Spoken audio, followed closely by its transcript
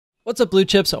What's up, Blue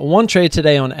Chips? One trade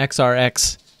today on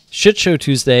XRX. Shit Show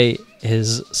Tuesday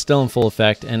is still in full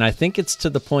effect, and I think it's to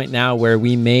the point now where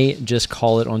we may just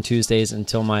call it on Tuesdays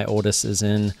until my oldest is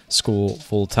in school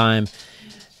full time.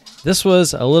 This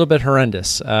was a little bit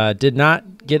horrendous. Did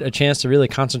not get a chance to really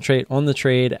concentrate on the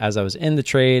trade as I was in the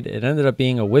trade. It ended up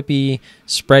being a whippy,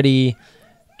 spready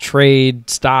trade,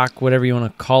 stock, whatever you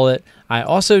want to call it. I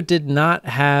also did not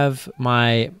have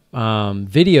my my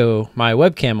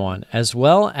webcam on, as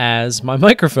well as my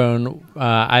microphone.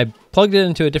 I plugged it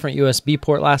into a different USB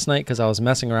port last night because I was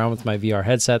messing around with my VR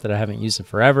headset that I haven't used in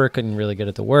forever. Couldn't really get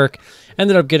it to work.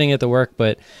 Ended up getting it to work,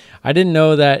 but I didn't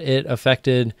know that it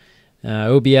affected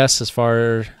OBS as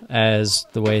far as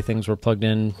the way things were plugged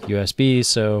in USB.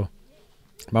 So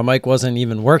my mic wasn't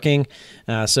even working.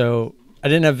 So I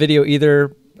didn't have video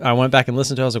either. I went back and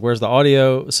listened to it. I was like, where's the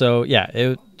audio? So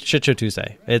yeah, Shit Show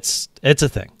Tuesday. It's a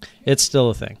thing. It's still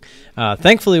a thing.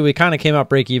 Thankfully, we kind of came out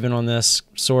break even on this,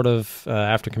 sort of,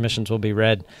 after commissions will be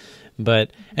read. But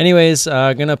anyways,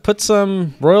 gonna put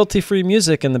some royalty-free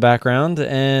music in the background,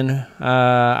 and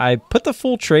I put the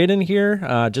full trade in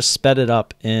here, just sped it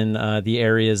up in the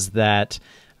areas that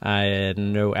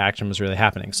no action was really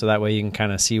happening. So that way you can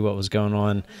kind of see what was going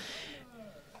on.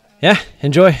 Yeah,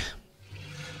 enjoy.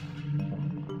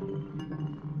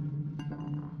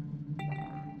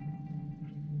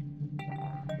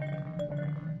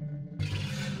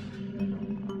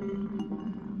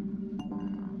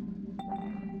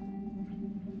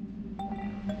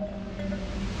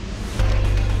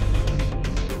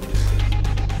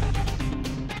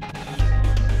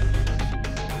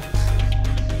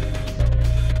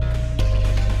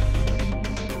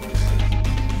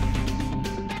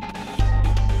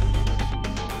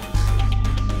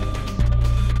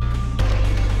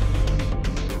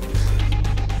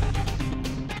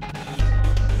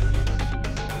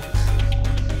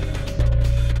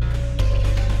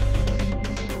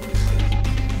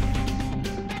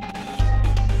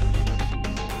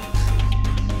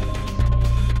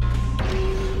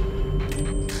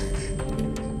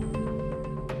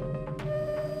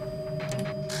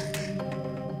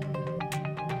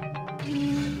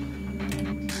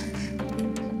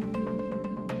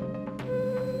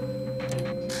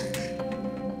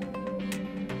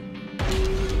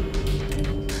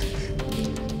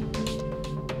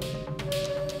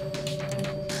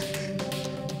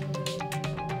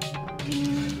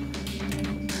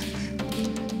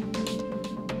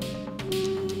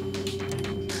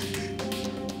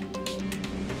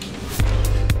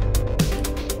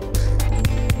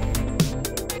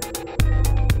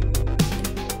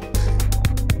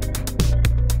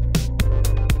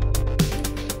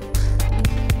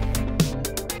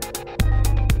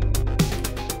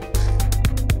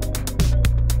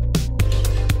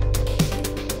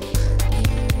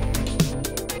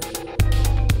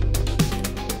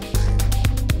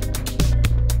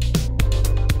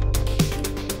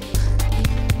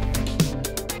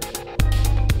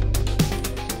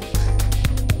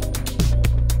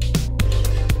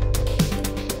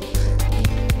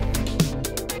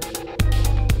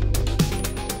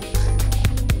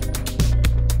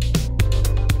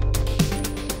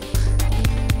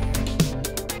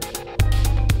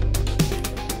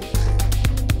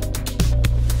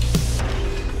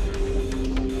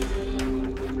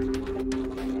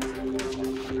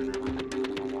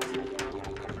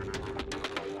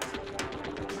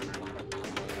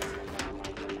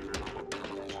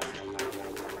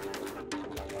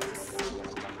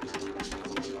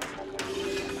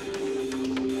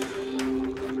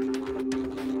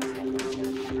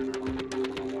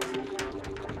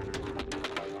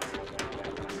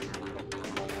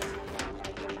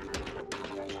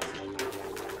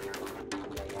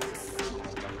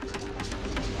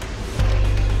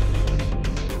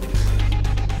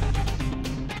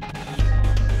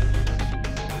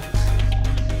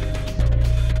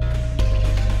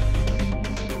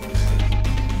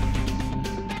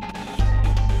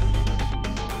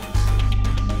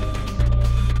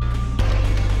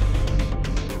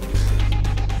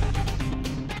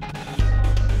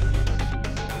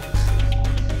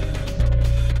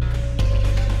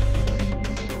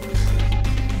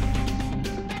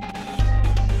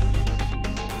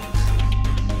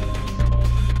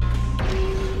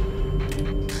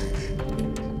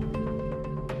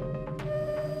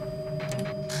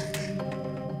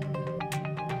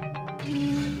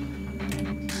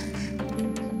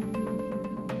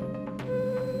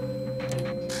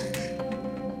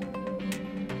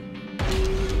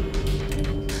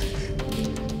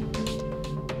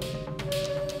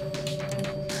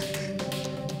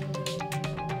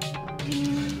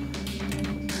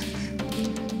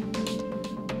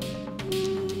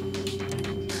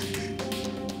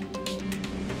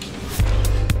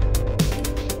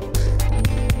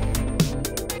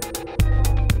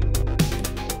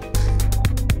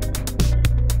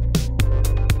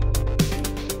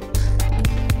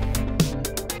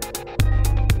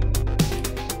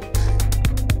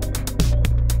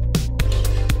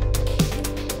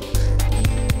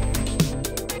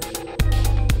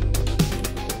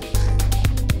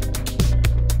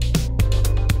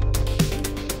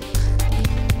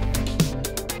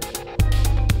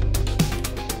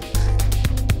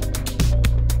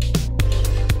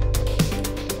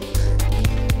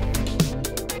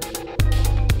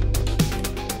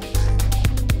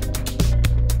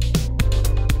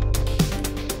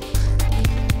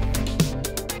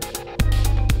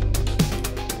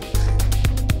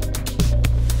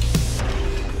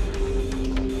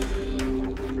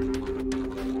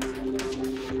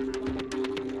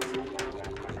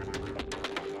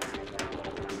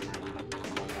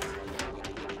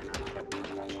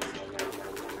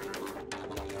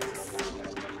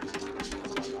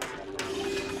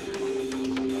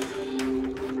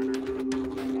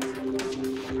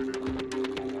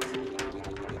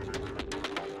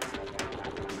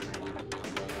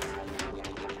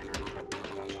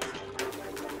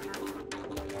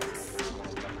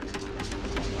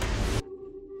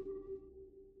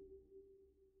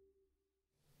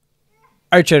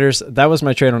 All right, traders, that was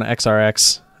my trade on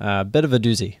XRX. Bit of a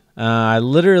doozy.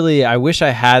 I wish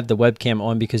I had the webcam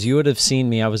on because you would have seen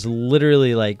me. I was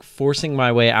literally like forcing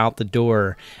my way out the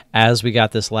door as we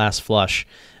got this last flush.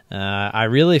 I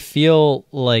really feel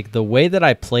like the way that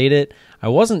I played it, I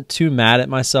wasn't too mad at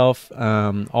myself,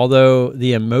 although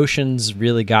the emotions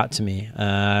really got to me.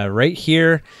 Right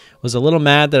here, was a little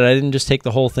mad that I didn't just take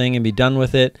the whole thing and be done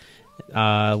with it.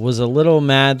 Was a little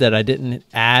mad that I didn't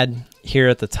add here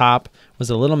at the top. Was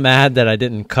a little mad that I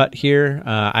didn't cut here.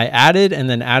 I added and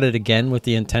then added again with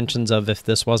the intentions of if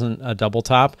this wasn't a double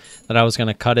top that I was going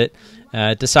to cut it.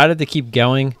 Decided to keep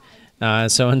going.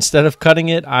 So instead of cutting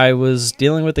it, I was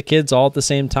dealing with the kids all at the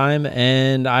same time,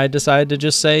 and I decided to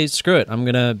just say, screw it, I'm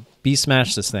going to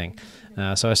smash this thing.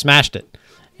 So I smashed it,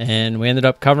 and we ended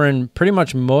up covering pretty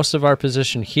much most of our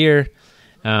position here.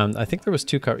 I think there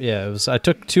was I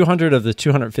took 200 of the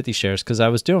 250 shares because I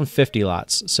was doing 50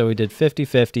 lots. So we did 50,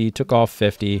 50, took off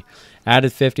 50,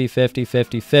 added 50, 50,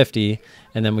 50, 50,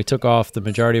 and then we took off the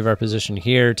majority of our position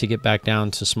here to get back down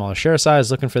to smaller share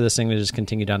size, looking for this thing to just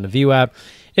continue down to VWAP.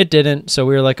 It didn't, so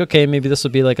we were like, okay, maybe this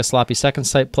will be like a sloppy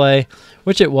seconds type play,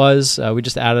 which it was. We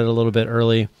just added a little bit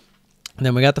early. And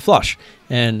then we got the flush.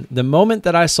 And the moment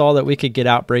that I saw that we could get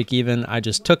out break even, I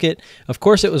just took it. Of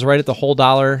course, it was right at the whole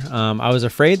dollar. I was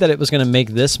afraid that it was going to make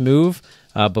this move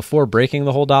before breaking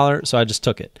the whole dollar, so I just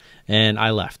took it and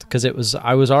I left because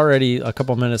I was already a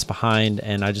couple minutes behind,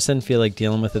 and I just didn't feel like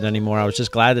dealing with it anymore. I was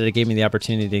just glad that it gave me the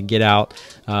opportunity to get out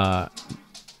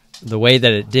the way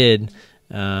that it did,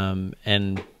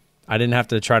 and I didn't have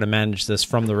to try to manage this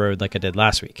from the road like I did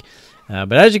last week.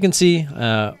 But as you can see,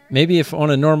 maybe if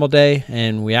on a normal day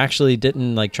and we actually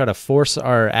didn't like try to force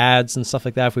our ads and stuff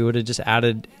like that, if we would have just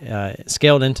added,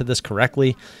 scaled into this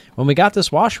correctly, when we got this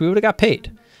wash, we would have got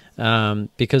paid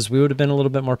because we would have been a little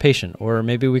bit more patient. Or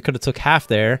maybe we could have took half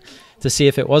there to see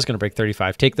if it was going to break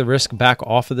 35, take the risk back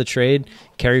off of the trade,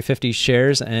 carry 50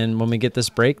 shares. And when we get this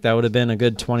break, that would have been a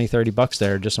good 20, 30 bucks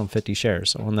there just on 50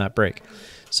 shares on that break.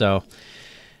 So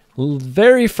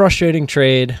very frustrating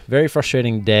trade, very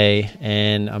frustrating day,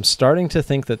 and I'm starting to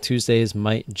think that Tuesdays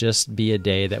might just be a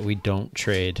day that we don't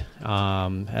trade,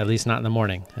 at least not in the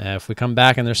morning. If we come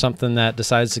back and there's something that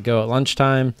decides to go at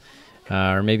lunchtime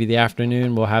or maybe the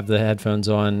afternoon, we'll have the headphones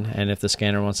on, and if the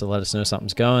scanner wants to let us know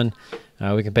something's going,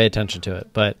 we can pay attention to it.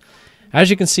 But as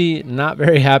you can see, not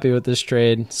very happy with this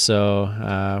trade, so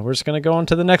we're just going to go on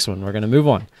to the next one. We're going to move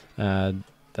on.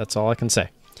 That's all I can say.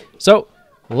 So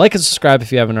like and subscribe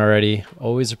if you haven't already.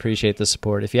 Always appreciate the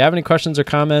support. If you have any questions or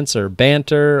comments or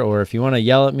banter, or if you want to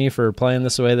yell at me for playing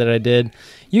this the way that I did,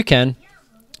 you can.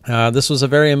 This was a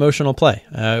very emotional play.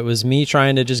 It was me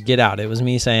trying to just get out. It was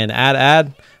me saying,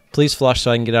 add, please flush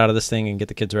so I can get out of this thing and get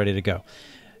the kids ready to go.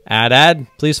 Add,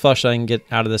 please flush so I can get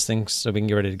out of this thing so we can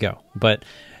get ready to go. But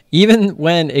even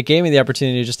when it gave me the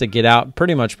opportunity just to get out,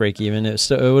 pretty much break even, it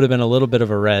would have been a little bit of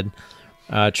a red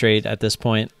trade at this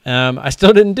point. I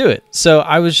still didn't do it. So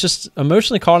I was just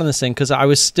emotionally caught in this thing because I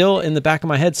was still in the back of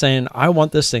my head saying, I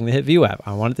want this thing to hit VWAP.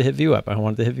 I want it to hit VWAP. I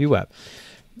want it to hit VWAP.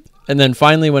 And then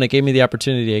finally, when it gave me the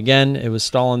opportunity again, it was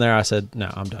stalling there. I said,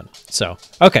 no, I'm done. So,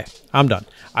 okay, I'm done.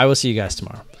 I will see you guys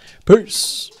tomorrow.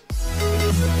 Peace.